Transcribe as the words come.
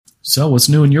So what's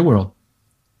new in your world?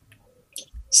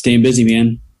 Staying busy,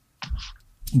 man.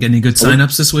 Get any good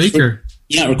signups this week? Or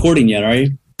You're not recording yet, are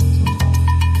you?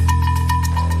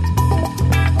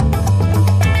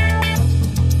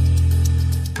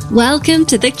 Welcome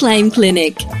to the Claim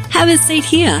Clinic. Have a seat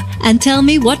here and tell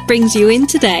me what brings you in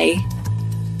today.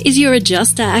 Is your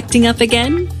adjuster acting up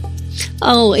again?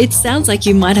 Oh, it sounds like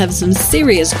you might have some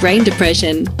serious brain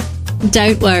depression.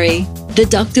 Don't worry, the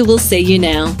doctor will see you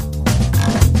now.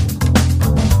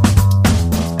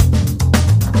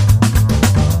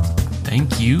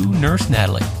 Thank you, Nurse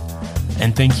Natalie.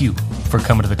 And thank you for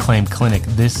coming to the Claim Clinic.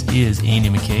 This is Andy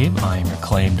McCabe. I am your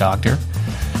claim doctor.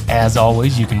 As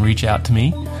always, you can reach out to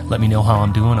me. Let me know how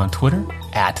I'm doing on Twitter,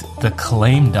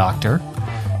 @theclaimdoctor.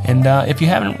 And if you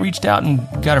haven't reached out and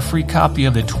got a free copy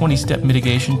of the 20-step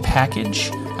mitigation package,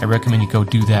 I recommend you go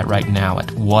do that right now at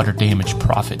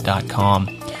waterdamageprofit.com.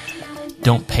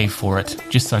 Don't pay for it.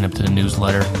 Just sign up to the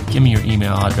newsletter. Give me your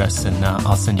email address, and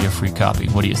I'll send you a free copy.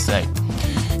 What do you say?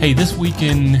 Hey, this week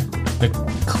in the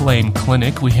Claim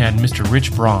Clinic, we had Mr.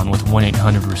 Rich Braun with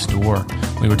 1-800-RESTORE.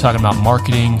 We were talking about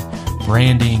marketing,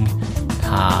 branding,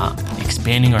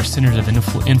 expanding our centers of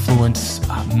influence,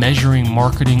 measuring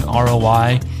marketing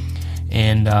ROI,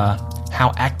 and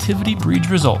how activity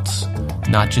breeds results,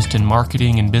 not just in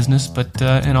marketing and business, but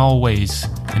in all ways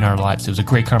in our lives. It was a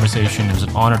great conversation. It was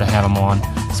an honor to have him on,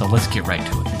 so let's get right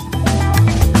to it.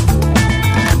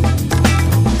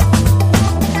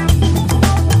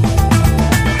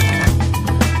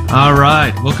 all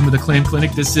right, welcome to the Claim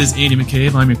Clinic. This is Andy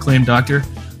McCabe. I'm your claim doctor.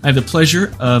 I have the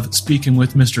pleasure of speaking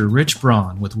with Mr. Rich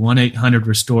Braun with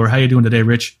 1-800-RESTORE. How you doing today,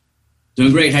 Rich?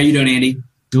 Doing great. How you doing, Andy?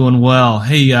 Doing well.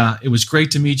 Hey, it was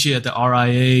great to meet you at the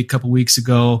RIA a couple weeks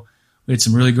ago. We had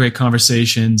some really great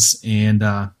conversations, and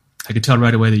I could tell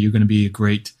right away that you're going to be a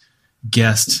great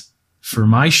guest for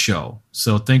my show.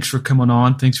 So thanks for coming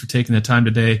on. Thanks for taking the time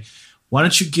today. Why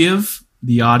don't you give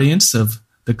the audience of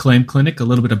the Claim Clinic a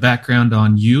little bit of background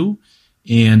on you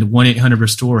and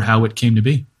 1-800-RESTORE, how it came to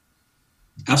be?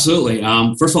 Absolutely.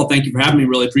 First of all, thank you for having me.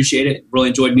 Really appreciate it. Really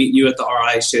enjoyed meeting you at the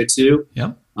RIA show too.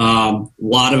 Yep. A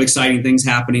lot of exciting things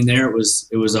happening there. It was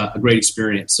a gret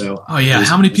experience. So. Oh yeah.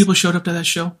 How many people showed up to that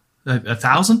show?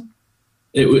 1,000?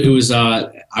 It was.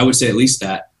 I would say at least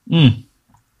that. It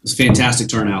was a fantastic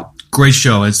turnout. Great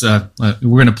show. It's we're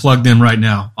going to plug them right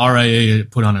now. RIA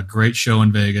put on a great show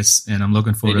in Vegas, and I'm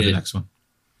looking forward to the next one.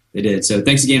 They did. So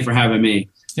thanks again for having me.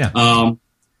 Yeah.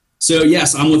 So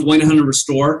yes, I'm with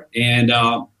 1-800-RESTORE, and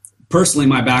personally,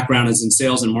 my background is in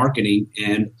sales and marketing.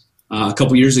 And a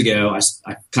couple years ago,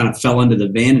 I kind of fell into the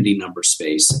vanity number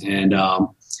space, and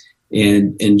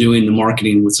doing the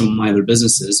marketing with some of my other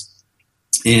businesses.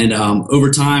 And over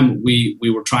time, we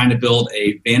were trying to build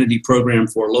a vanity program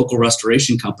for a local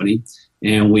restoration company,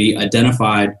 and we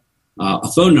identified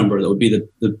a phone number that would be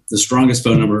the strongest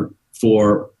phone number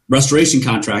for restoration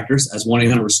contractors as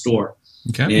 1-800-RESTORE.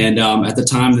 Okay. And at the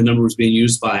time, the number was being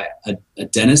used by a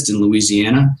dentist in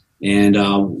Louisiana, and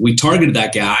we targeted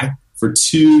that guy for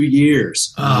 2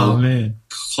 years. Oh, man.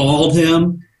 Called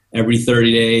him every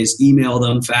 30 days, emailed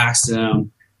him, faxed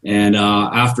him, and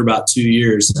after about 2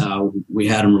 years, we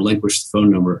had him relinquish the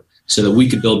phone number so that we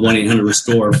could build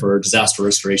 1-800-RESTORE for disaster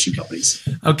restoration companies.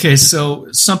 Okay, so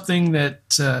something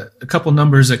that a couple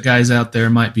numbers that guys out there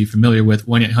might be familiar with,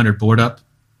 1-800-BOARD-UP.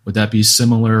 Would that be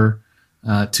similar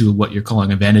to what you're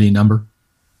calling a vanity number?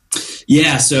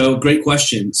 Yeah, so great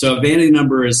question. So a vanity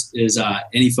number is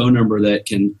any phone number that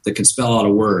can spell out a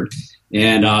word.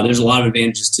 And there's a lot of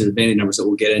advantages to the vanity numbers that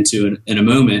we'll get into in a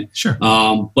moment. Sure.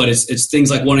 But it's things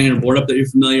like 1-800-BOARD-UP that you're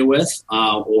familiar with,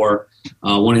 or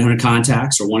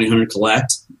 1-800-CONTACTS or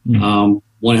 1-800-COLLECT,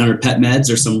 1-800-PET-MEDS.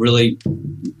 There's some really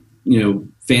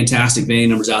fantastic vanity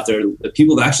numbers out there that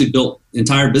people have actually built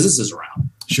entire businesses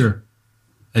around. Sure.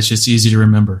 That's just easy to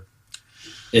remember.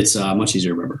 It's much easier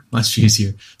to remember. Much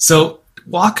easier. So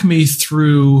walk me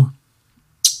through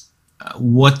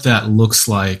what that looks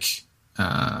like.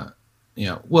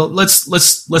 Well,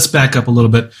 let's back up a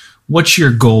little bit. What's your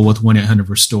goal with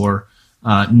 1-800-RESTORE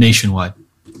nationwide?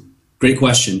 Great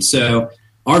question. So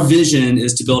our vision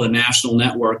is to build a national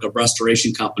network of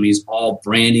restoration companies, all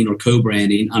branding or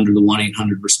co-branding under the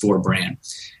 1-800-RESTORE brand.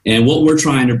 And what we're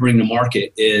trying to bring to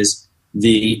market is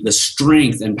the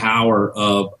strength and power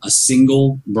of a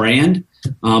single brand,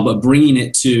 but bringing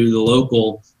it to the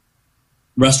local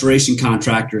restoration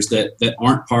contractors that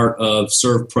aren't part of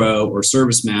ServPro or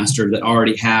ServiceMaster that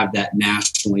already have that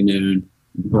nationally known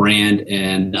brand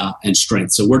and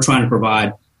strength. So we're trying to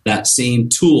provide that same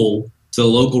tool to the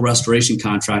local restoration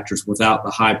contractors without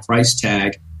the high price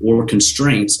tag or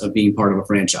constraints of being part of a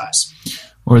franchise.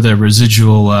 Or the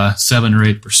residual 7 or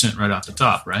 8% right off the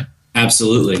top, right?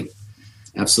 Absolutely.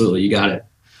 You got it.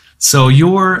 So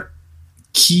your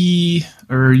key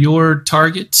or your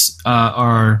targets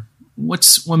are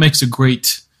what makes a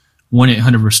great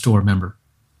 1-800-RESTORE member?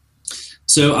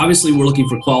 So obviously we're looking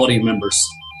for quality members.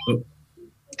 Oh,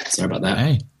 sorry about that.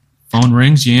 Hey, phone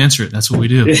rings, you answer it. That's what we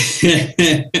do.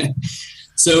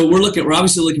 So we're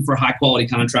obviously looking for high quality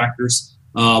contractors.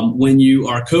 When you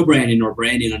are co-branding or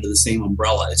branding under the same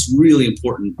umbrella, it's really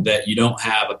important that you don't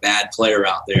have a bad player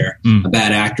out there, a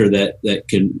bad actor that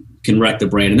can wreck the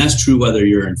brand. And that's true whether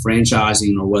you're in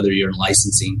franchising or whether you're in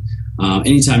licensing.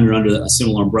 Anytime you're under a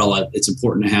similar umbrella, it's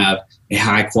important to have a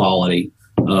high quality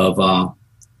of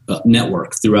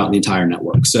network throughout the entire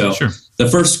network. So the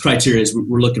first criteria is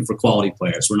we're looking for quality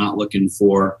players. We're not looking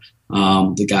for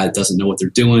the guy that doesn't know what they're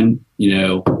doing,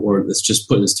 or that's just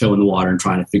putting his toe in the water and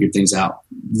trying to figure things out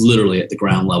literally at the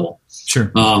ground level.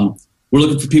 Sure. We're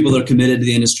looking for people that are committed to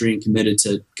the industry and committed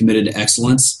to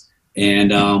excellence.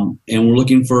 And we're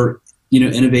looking for,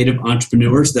 innovative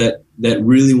entrepreneurs that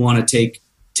really want to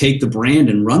take the brand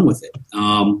and run with it.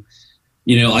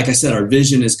 Like I said, our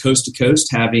vision is coast to coast,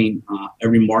 having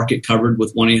every market covered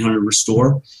with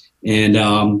 1-800-RESTORE,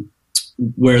 and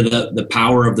where the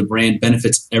power of the brand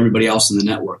benefits everybody else in the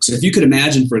network. So if you could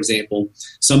imagine, for example,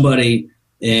 somebody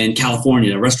in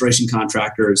California, a restoration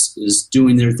contractor is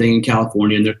doing their thing in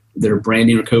California, and they're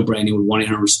branding or co-branding with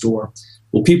 1-800-RESTORE.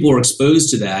 Well, people are exposed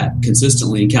to that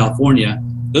consistently in California.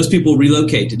 Those people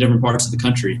relocate to different parts of the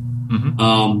country.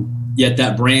 Mm-hmm. Yet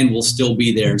that brand will still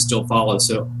be there and still follow.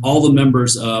 So all the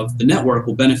members of the network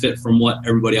will benefit from what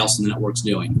everybody else in the network's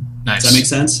doing. Nice. Does that make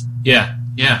sense? Yeah.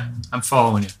 I'm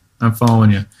following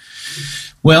you.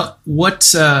 Well,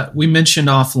 what we mentioned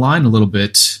offline a little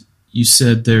bit, you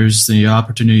said there's the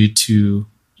opportunity to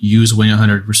use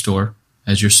 1-800-RESTORE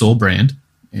as your sole brand.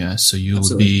 Yeah, so you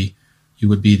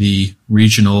would be the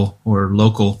regional or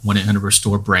local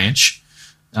 1-800-RESTORE branch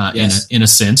yes. in a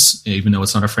sense, even though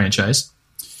it's not a franchise.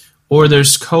 Or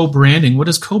there's co-branding. What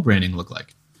does co-branding look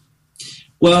like?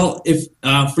 Well, if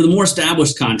for the more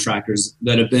established contractors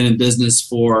that have been in business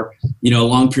for a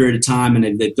long period of time,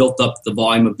 and they've built up the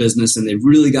volume of business, and they've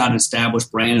really got an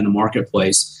established brand in the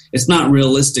marketplace, it's not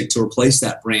realistic to replace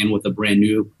that brand with a brand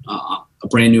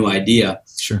new idea.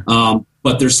 Sure.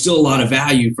 But there's still a lot of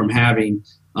value from having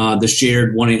the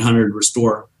shared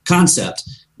 1-800-RESTORE concept,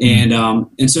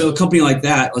 and so a company like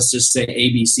that, let's just say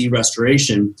ABC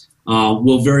Restoration,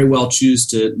 will very well choose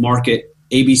to market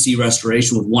ABC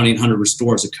Restoration with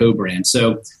 1-800-RESTORE as a co-brand.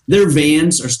 So their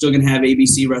vans are still going to have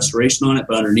ABC Restoration on it,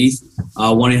 but underneath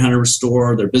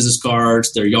 1-800-RESTORE, their business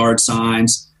cards, their yard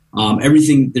signs,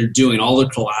 everything they're doing, all their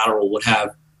collateral would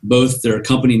have both their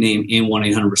company name and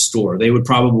 1-800-RESTORE. They would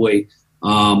probably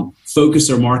focus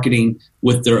their marketing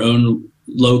with their own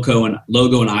logo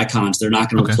and icons. They're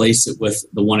not going to replace it with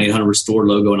the 1-800-RESTORE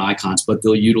logo and icons, but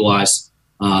they'll utilize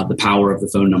the power of the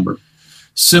phone number.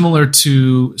 Similar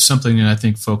to something that I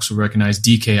think folks will recognize,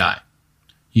 DKI.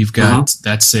 You've got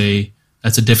that's a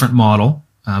different model,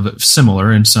 but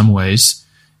similar in some ways.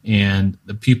 And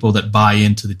the people that buy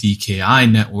into the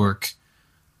DKI network,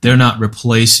 they're not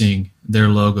replacing their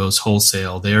logos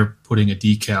wholesale. They're putting a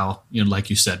decal, like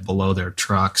you said, below their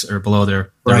trucks or below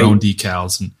their own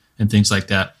decals and things like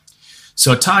that.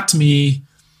 So talk to me,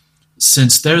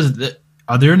 since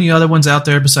are there any other ones out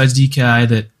there besides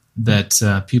DKI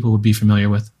that people would be familiar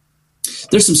with?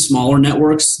 There's some smaller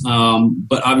networks,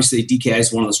 but obviously DKI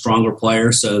is one of the stronger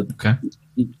players, so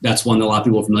that's one that a lot of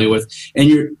people are familiar with. And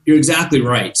you're exactly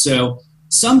right. So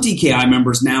some DKI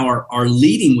members now are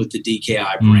leading with the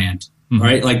DKI brand,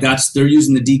 right? Like they're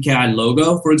using the DKI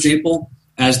logo, for example,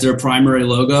 as their primary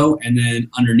logo, and then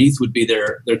underneath would be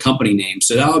their company name.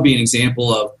 So that would be an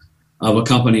example of a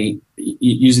company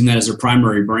using that as their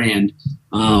primary brand.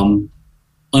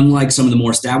 Unlike some of the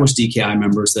more established DKI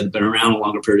members that have been around a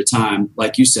longer period of time,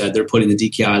 like you said, they're putting the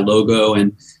DKI logo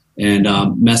and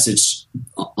message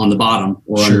on the bottom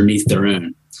or underneath their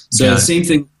own. So the same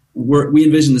thing, we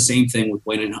envision the same thing with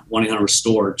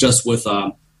 1-800-RESTORE, just with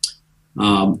our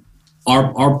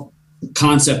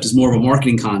concept is more of a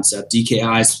marketing concept.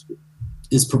 DKI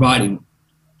is providing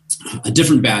a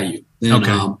different value than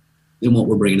what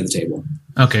we're bringing to the table.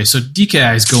 Okay, so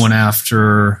DKI is going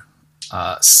after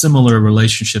similar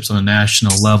relationships on a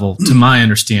national level, to my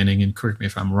understanding, and correct me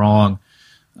if I'm wrong,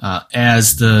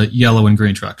 as the yellow and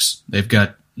green trucks. They've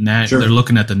got they're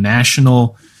looking at the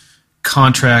national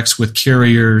contracts with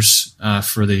carriers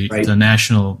for the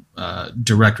national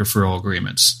direct referral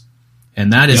agreements.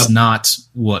 And that is not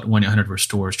what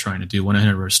 1-800-RESTORE is trying to do.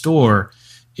 1-800-RESTORE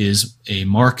is a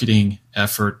marketing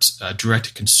effort,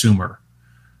 direct-to-consumer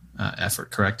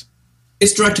effort, correct?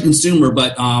 It's direct to consumer,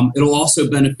 but it'll also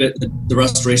benefit the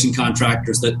restoration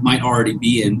contractors that might already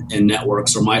be in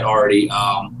networks or might already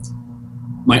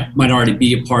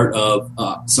be a part of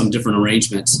some different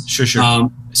arrangements. Sure.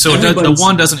 So the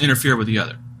one doesn't interfere with the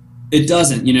other. It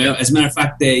doesn't. As a matter of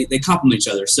fact, they complement each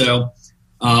other. So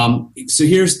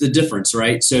here's the difference,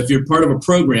 right? So if you're part of a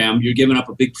program, you're giving up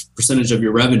a big percentage of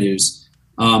your revenues.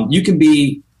 You can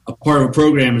be a part of a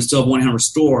program and still have 1-800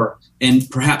 Restore and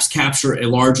perhaps capture a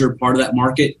larger part of that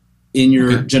market in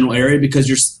your general area,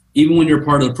 because even when you're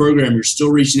part of the program, you're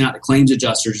still reaching out to claims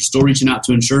adjusters, you're still reaching out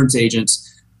to insurance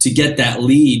agents to get that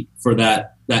lead for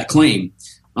that claim.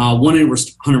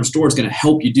 1-800 Restore is going to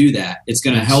help you do that. It's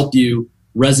going to help you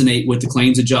resonate with the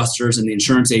claims adjusters and the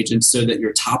insurance agents so that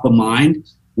you're top of mind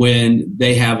when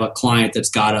they have a client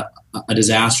that's got a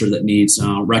disaster that needs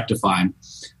rectifying.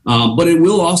 But it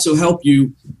will also help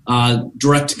you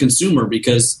direct to consumer,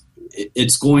 because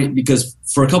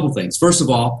for a couple things. First of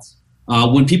all,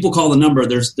 when people call the number,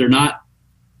 they're not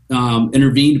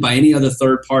intervened by any other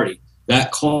third party.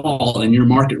 That call and your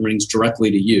market rings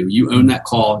directly to you. You own that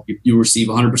call. You receive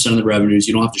 100% of the revenues.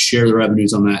 You don't have to share the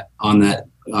revenues on that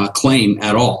claim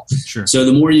at all. Sure. So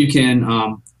the more you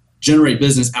can generate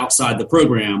business outside the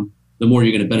program, the more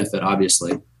you're going to benefit,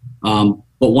 obviously. But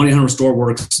 1-800 Restore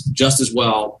works just as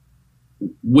well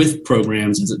with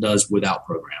programs as it does without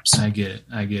programs. I get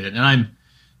it. And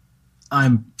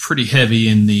I'm pretty heavy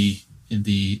in the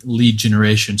lead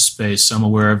generation space. So I'm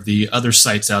aware of the other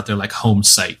sites out there like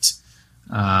HomeSite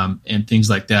and things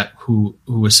like that, who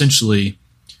essentially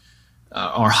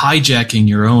are hijacking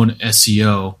your own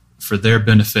SEO for their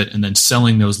benefit and then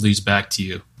selling those leads back to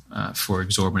you for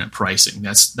exorbitant pricing.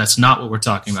 That's not what we're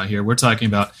talking about here. We're talking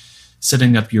about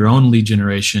setting up your own lead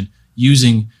generation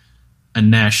using a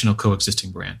national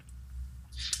coexisting brand.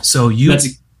 So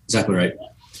that's exactly right.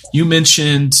 You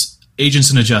mentioned agents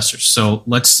and adjusters. So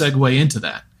let's segue into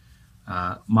that.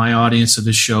 My audience of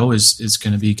this show is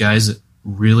going to be guys that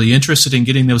really interested in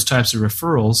getting those types of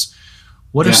referrals.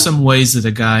 What are some ways that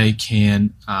a guy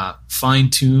can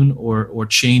fine-tune or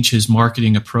change his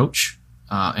marketing approach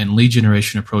and lead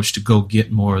generation approach to go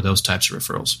get more of those types of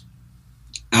referrals?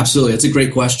 Absolutely. That's a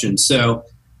great question. So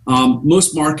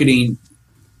most marketing,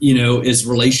 is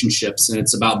relationships, and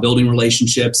it's about building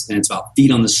relationships, and it's about feet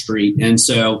on the street. And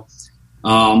so,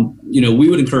 we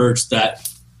would encourage that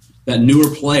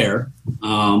newer player,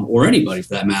 or anybody for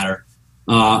that matter,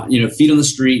 feet on the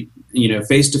street,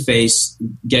 face to face,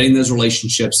 getting those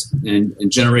relationships and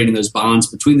generating those bonds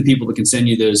between the people that can send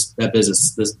you that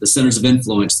business, the centers of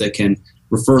influence that can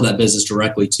refer that business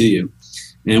directly to you.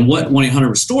 And what 1-800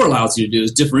 Restore allows you to do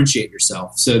is differentiate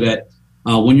yourself so that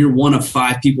when you're one of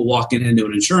 5 people walking into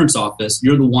an insurance office,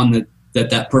 you're the one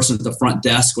that person at the front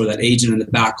desk or that agent in the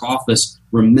back office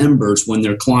remembers when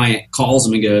their client calls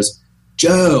them and goes,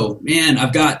 "Joe, man,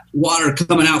 I've got water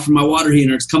coming out from my water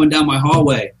heater. It's coming down my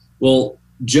hallway." Well,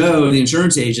 Joe, the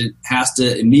insurance agent, has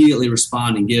to immediately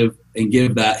respond and give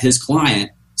that his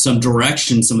client some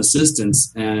direction, some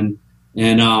assistance, and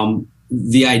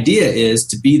the idea is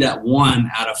to be that one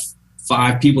out of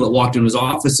 5 people that walked into his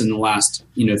office in the last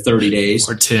 30 days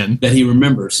or 10 that he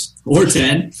remembers, or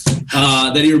 10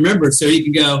 that he remembers, so he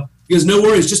can go. He goes, "No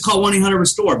worries, just call 1-800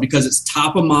 Restore because it's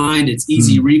top of mind, it's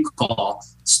easy recall."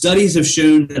 Studies have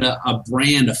shown that a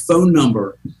brand, a phone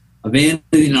number, a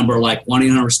vanity number like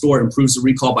 1-800 Restore improves the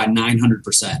recall by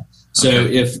 900%. So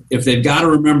if they've got to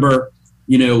remember,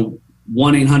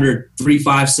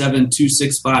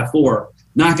 1-800-357-2654.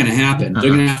 Not going to happen. They're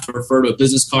going to have to refer to a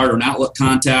business card or an Outlook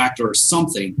contact or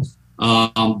something.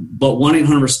 But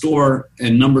 1-800 Restore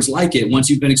and numbers like it, once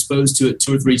you've been exposed to it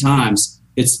 2 or 3 times,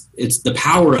 it's the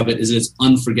power of it is it's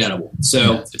unforgettable.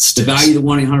 So the value that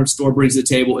 1-800 Restore brings to the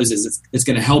table is it's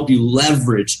going to help you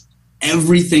leverage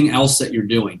everything else that you're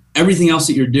doing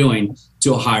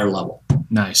to a higher level.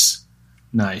 Nice.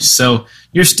 So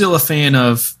you're still a fan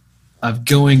of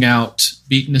going out,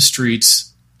 beating the streets.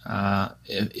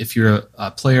 If you're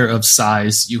a player of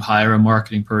size, you hire a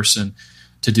marketing person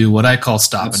to do what I call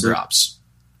stop and drops.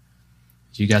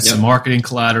 You got some marketing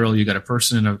collateral. You got a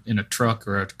person in a truck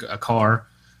or a car.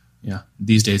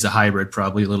 These days a hybrid,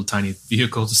 probably a little tiny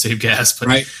vehicle to save gas. But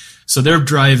right. So they're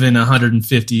driving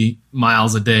 150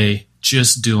 miles a day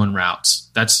just doing routes.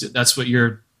 That's what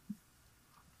you're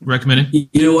recommending?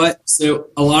 You know what? So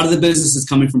a lot of the business is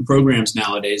coming from programs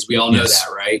nowadays. We all know that,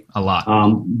 right? A lot.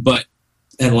 But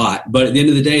at the end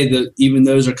of the day, even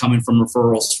those are coming from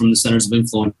referrals from the centers of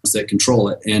influence that control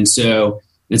it. And so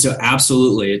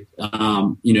absolutely,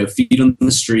 feet on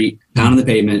the street, pounding the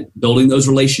pavement, building those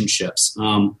relationships.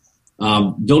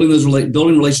 Building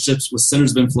relationships with centers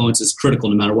of influence is critical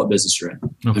no matter what business you're in.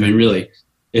 Okay. I mean, really,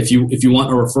 if you want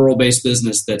a referral based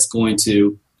business that's going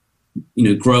to,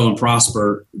 grow and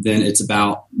prosper, then it's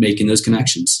about making those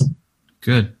connections.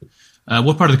 Good.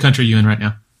 What part of the country are you in right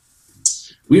now?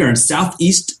 We are in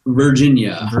Southeast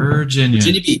Virginia. Virginia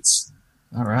Beach.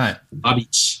 All right. Bob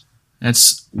Beach.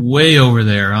 That's way over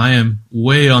there. I am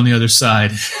way on the other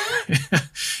side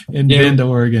in Bend,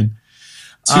 Oregon.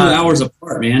 2 hours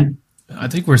apart, man. I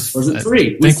think we're or is it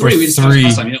three? I think we're three.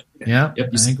 Yeah,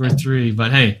 I think we're three.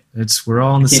 But hey, we're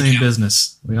all in the same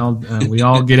business. We all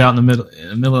get out in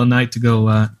the middle of the night to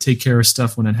go take care of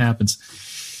stuff when it happens.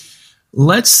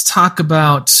 Let's talk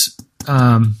about.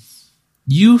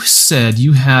 You said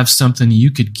you have something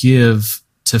you could give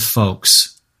to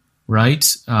folks, right?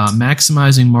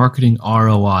 Maximizing marketing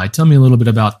ROI. Tell me a little bit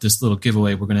about this little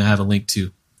giveaway we're going to have a link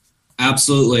to.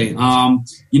 Absolutely.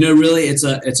 Really, it's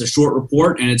a short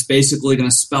report, and it's basically going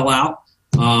to spell out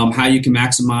how you can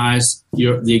maximize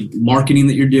the marketing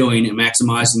that you're doing and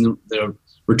maximizing the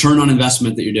return on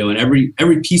investment that you're doing.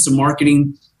 Every piece of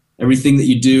marketing, everything that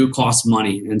you do costs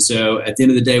money, and so at the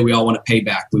end of the day, we all want to pay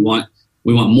back. We want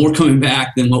more coming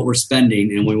back than what we're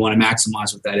spending, and we want to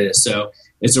maximize what that is. So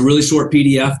it's a really short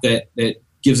PDF that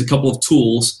gives a couple of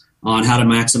tools on how to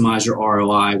maximize your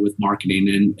ROI with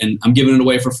marketing. And I'm giving it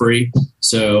away for free.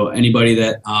 So anybody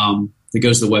that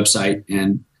goes to the website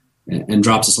and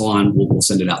drops us a line, we'll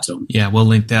send it out to them. Yeah, we'll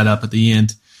link that up at the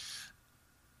end.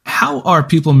 How are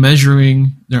people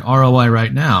measuring their ROI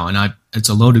right now? And it's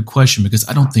a loaded question because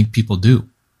I don't think people do.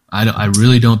 I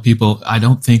really don't. I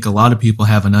don't think a lot of people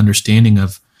have an understanding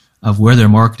of where their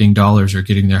marketing dollars are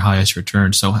getting their highest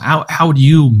return. So how do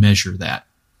you measure that?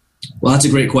 Well, that's a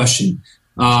great question.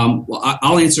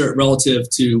 I'll answer it relative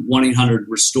to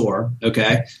 1-800-RESTORE.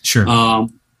 Okay. Sure.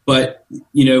 But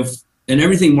in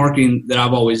everything marketing that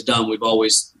I've always done, we've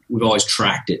always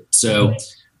tracked it. So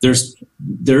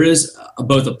there is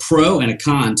both a pro and a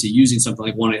con to using something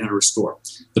like 1-800-RESTORE.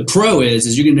 The pro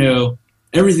is you can know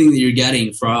everything that you're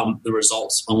getting from the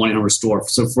results on 1-800-RESTORE.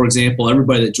 So, for example,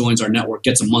 everybody that joins our network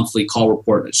gets a monthly call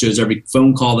report that shows every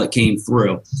phone call that came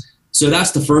through. So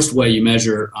that's the first way you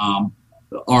measure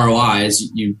ROI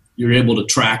is you're able to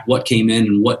track what came in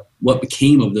and what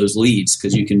became of those leads,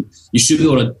 because you should be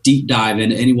able to deep dive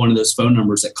into any one of those phone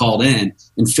numbers that called in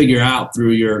and figure out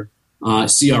through your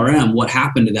CRM what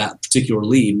happened to that particular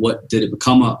lead. What did it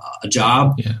become a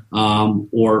job,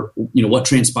 or what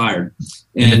transpired?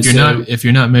 And if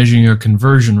you're not measuring your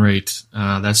conversion rate,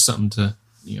 that's something to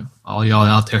all y'all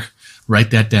out there,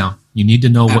 write that down. You need to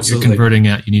know what you're converting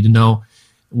at. You need to know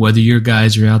whether your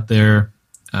guys are out there.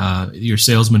 Your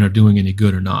salesmen are doing any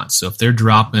good or not. So if they're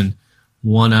dropping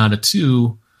 1 out of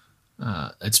 2,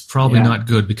 it's probably not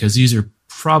good, because these are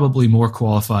probably more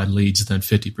qualified leads than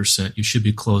 50%. You should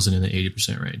be closing in the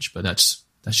 80% range, but that's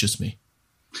just me.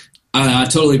 I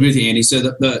totally agree with you, Andy.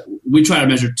 So we try to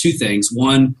measure 2 things.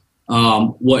 One,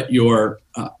 what your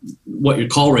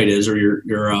call rate is, or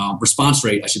your response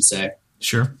rate, I should say.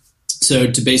 Sure. So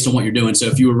based on what you're doing. So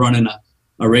if you were running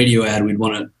a radio ad, we'd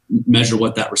want to measure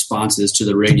what that response is to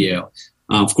the radio.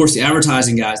 Of course, the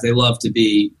advertising guys, they love to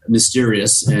be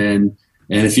mysterious, and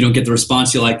if you don't get the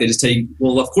response you like, they just tell you,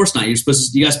 well, of course not. You got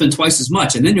to spend twice as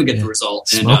much, and then you'll get the result.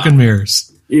 Smoke and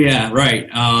mirrors. Yeah, right.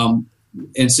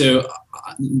 And so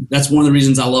that's one of the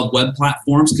reasons I love web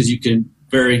platforms, because you can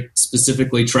very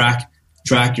specifically track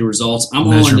your results. I'm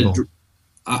measurable.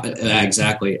 all into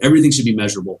exactly. Everything should be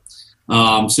measurable.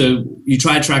 So you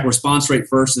try to track response rate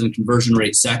first and then conversion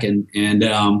rate second. And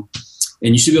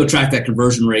you should be able to track that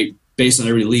conversion rate based on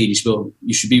every lead.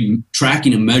 You should be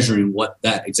tracking and measuring what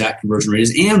that exact conversion rate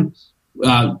is, and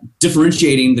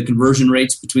differentiating the conversion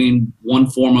rates between one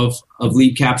form of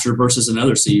lead capture versus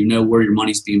another, so you know where your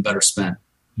money's being better spent.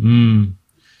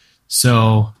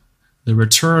 So the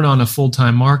return on a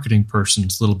full-time marketing person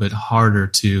is a little bit harder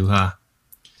to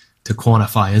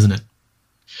quantify, isn't it?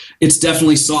 It's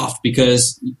definitely soft,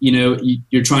 because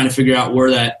you're trying to figure out where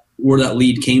that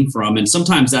lead came from, and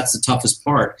sometimes that's the toughest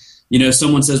part.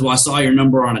 Someone says, "Well, I saw your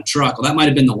number on a truck." Well, that might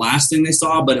have been the last thing they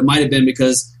saw, but it might have been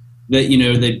because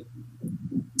that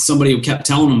somebody kept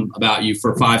telling them about you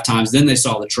for 5 times. Then they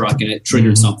saw the truck, and it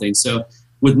triggered something. So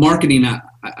with marketing,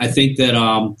 I think that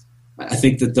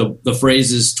the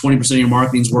phrase is 20% of your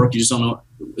marketing is work. You just don't know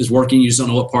is working. You just don't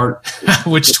know what part.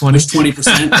 Which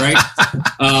 20%, right?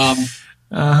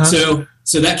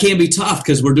 So that can be tough,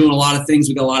 because we're doing a lot of things.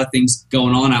 We got a lot of things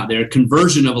going on out there.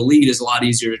 Conversion of a lead is a lot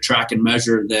easier to track and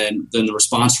measure than the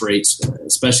response rates,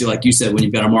 especially like you said, when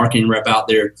you've got a marketing rep out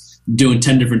there doing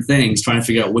 10 different things, trying to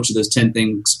figure out which of those 10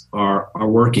 things are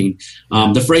working.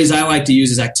 The phrase I like to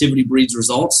use is activity breeds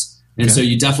results. And so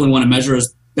you definitely want to measure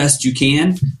as best you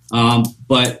can.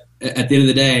 But at the end of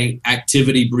the day,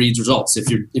 activity breeds results.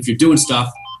 If you're doing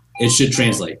stuff, it should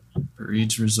translate.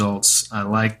 Breeds results. I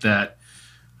like that.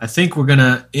 I think we're going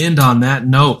to end on that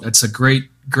note. That's a great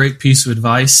piece of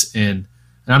advice. And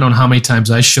I don't know how many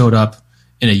times I showed up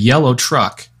in a yellow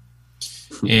truck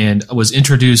and was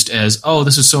introduced as, oh,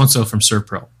 this is so-and-so from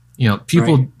ServPro.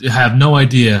 People have no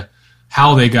idea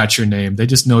how they got your name. They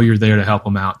just know you're there to help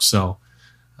them out. So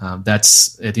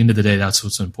that's, at the end of the day, that's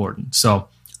what's important. So,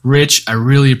 Rich, I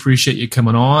really appreciate you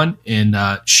coming on and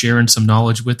sharing some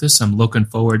knowledge with us. I'm looking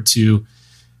forward to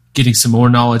getting some more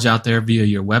knowledge out there via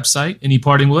your website. Any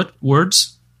parting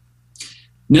words?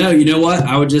 No, you know what?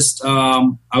 I would just I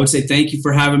would say thank you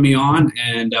for having me on,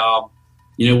 and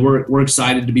we're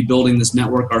excited to be building this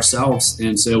network ourselves,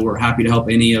 and so we're happy to help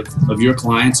any of your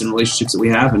clients and relationships that we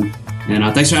have, and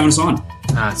thanks for having us on.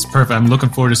 It's perfect. I'm looking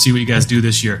forward to see what you guys do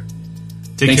this year.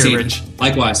 Thanks, care, Rich.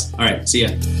 Likewise. All right, see ya.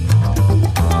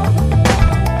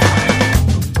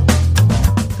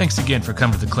 Thanks again for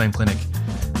coming to the Claim Clinic.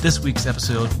 This week's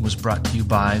episode was brought to you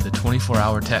by the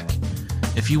 24-Hour Tech.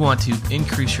 If you want to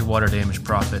increase your water damage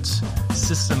profits,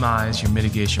 systemize your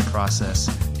mitigation process,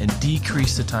 and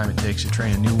decrease the time it takes to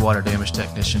train a new water damage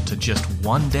technician to just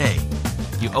 1 day,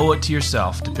 you owe it to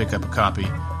yourself to pick up a copy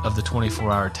of the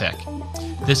 24-Hour Tech.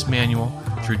 This manual,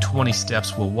 through 20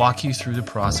 steps, will walk you through the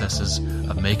processes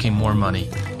of making more money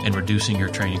and reducing your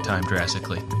training time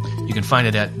drastically. You can find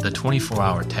it at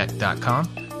the24hourtech.com.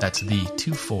 That's the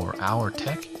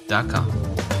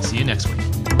 24hourtech.com. See you next week.